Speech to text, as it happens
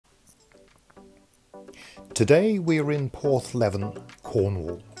Today we are in Porthleven,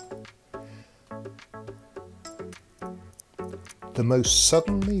 Cornwall. The most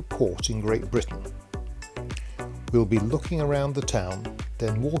southerly port in Great Britain. We'll be looking around the town,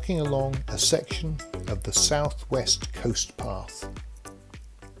 then walking along a section of the southwest coast path.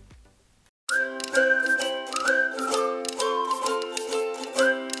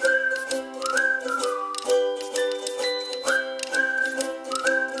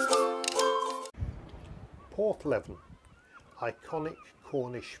 Porthleven, iconic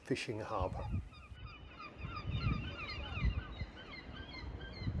Cornish fishing harbour.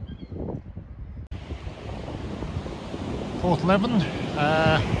 Porthleven,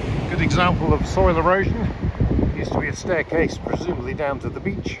 good example of soil erosion. Used to be a staircase presumably down to the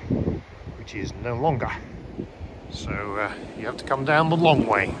beach, which is no longer. So you have to come down the long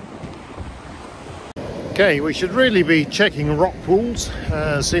way. Okay, we should really be checking rock pools,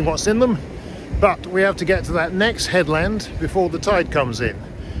 seeing what's in them. But we have to get to that next headland before the tide comes in,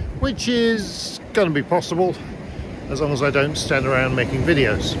 which is going to be possible as long as I don't stand around making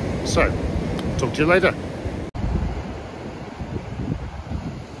videos. So, talk to you later.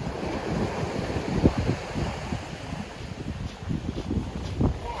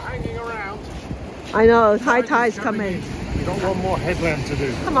 Hanging around. I know, high tide's coming. We've got one more headland to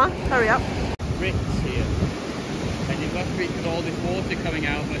do. Come on, hurry up. Ricks here. And you've got to reach with all this water coming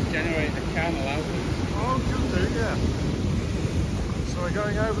out and generate a channel outwards. Oh, can do, yeah. So we're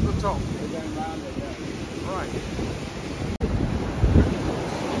going over the top. We're going round it, yeah. Right.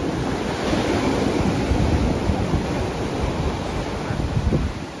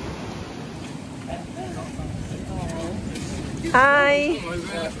 Hi.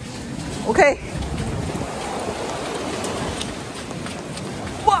 Okay.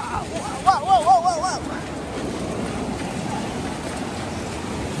 Wow, wow, wow, wow, wow, wow.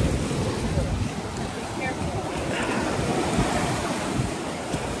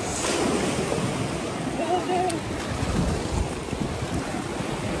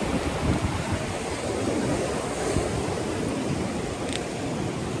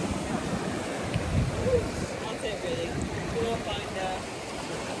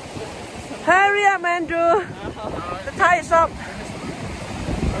 Hurry up, Andrew. The tide is up.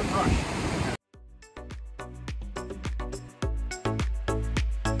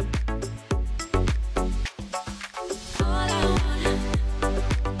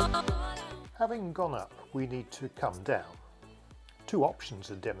 Having gone up, we need to come down. Two options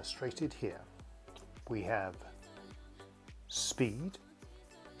are demonstrated here. We have speed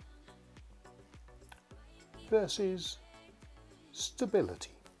versus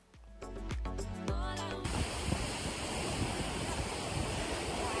stability.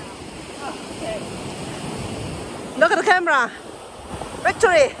 Look at the camera.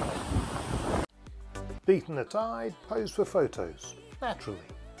 Victory. Beaten the tide, pose for photos. Naturally.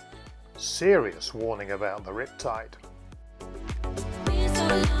 Serious warning about the riptide.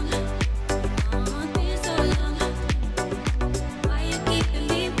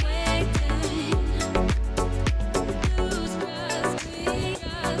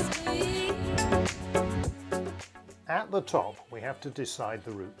 At the top, we have to decide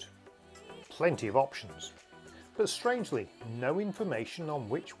the route. Plenty of options, but strangely, no information on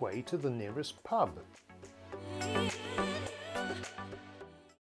which way to the nearest pub.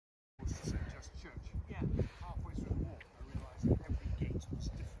 Halfway through the walk, I realised that every gate was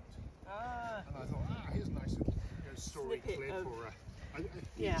different. And I thought, here's a nice little story clip or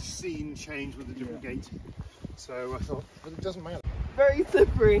each scene change with a different gate. So I thought, but it doesn't matter. Very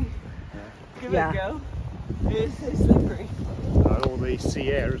slippery. Give it a go. It is so slippery. All the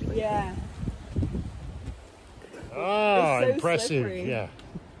sea air, isn't it? Yeah. Oh, so impressive. Slippery. Yeah.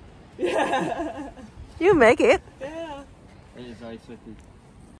 Yeah. You make it. Yeah. It is very slippery.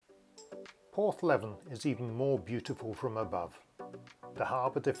 Porthleven is even more beautiful from above. The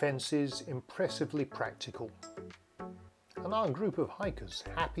harbour defence is impressively practical. An armed group of hikers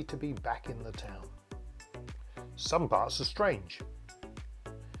happy to be back in the town. Some parts are strange.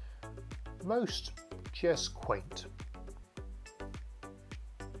 Most just quaint.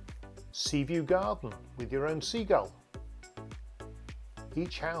 Seaview garden with your own seagull.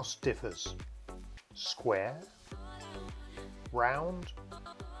 Each house differs. Square, round,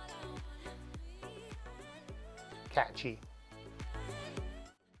 catchy.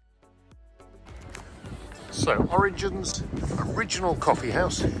 So Origin's original coffee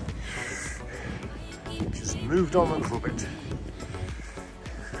house, which has moved on a little bit.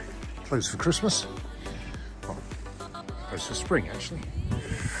 Closed for Christmas. Well, closed for spring actually.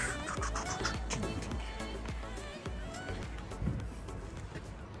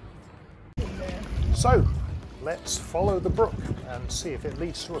 So let's follow the brook and see if it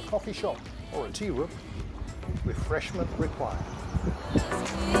leads to a coffee shop or a tea room. Refreshment required.